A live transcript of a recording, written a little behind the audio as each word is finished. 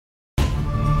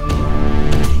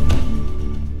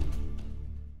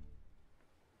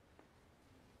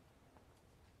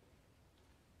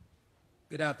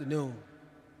Good afternoon.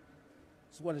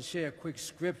 Just want to share a quick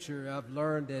scripture. I've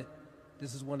learned that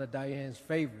this is one of Diane's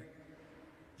favorite.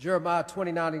 Jeremiah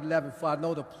 29:11, for I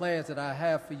know the plans that I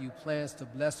have for you, plans to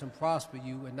bless and prosper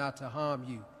you and not to harm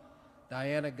you.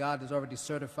 Diana, God has already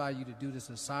certified you to do this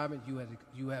assignment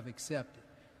you have accepted.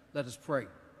 Let us pray.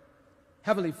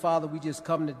 Heavenly Father, we just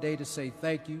come today to say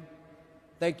thank you.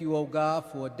 Thank you, O God,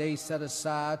 for a day set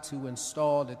aside to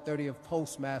install the 30th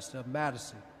Postmaster of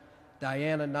Madison,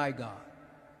 Diana Nygaard.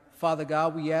 Father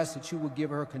God, we ask that you will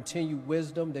give her continued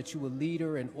wisdom, that you will lead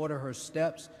her and order her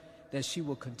steps, that she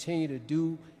will continue to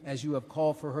do as you have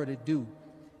called for her to do.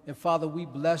 And Father, we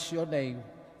bless your name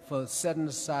for setting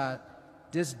aside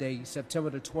this day,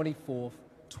 September the 24th,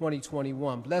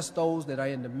 2021. Bless those that are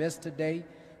in the midst today.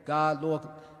 God, Lord,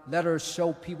 let her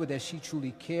show people that she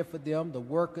truly cares for them, the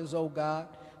workers, oh God.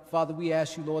 Father, we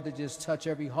ask you, Lord, to just touch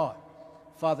every heart.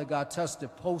 Father God, touch the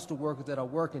postal workers that are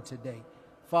working today.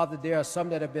 Father, there are some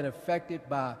that have been affected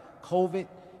by COVID,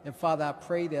 and Father, I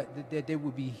pray that they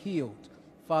will be healed.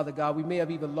 Father God, we may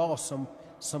have even lost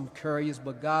some couriers,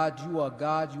 but God, you are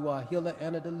a healer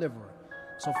and a deliverer.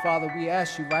 So Father, we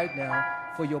ask you right now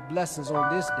for your blessings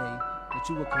on this day, that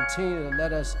you will continue to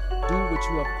let us do what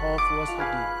you have called for us to do.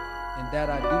 And that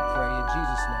I do pray in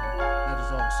Jesus' name. Let us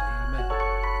all say amen.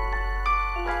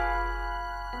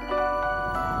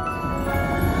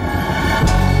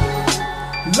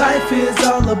 Life is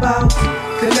all about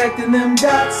connecting them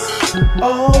dots.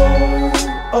 Oh,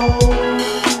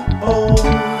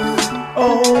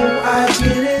 I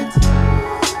get it.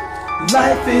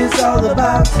 Life is all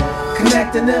about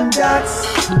connecting them dots.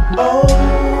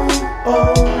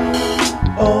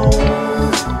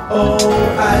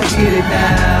 I get it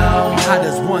now. How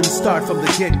does one start from the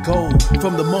get-go?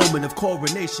 From the moment of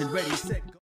coronation, ready, set,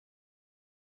 go.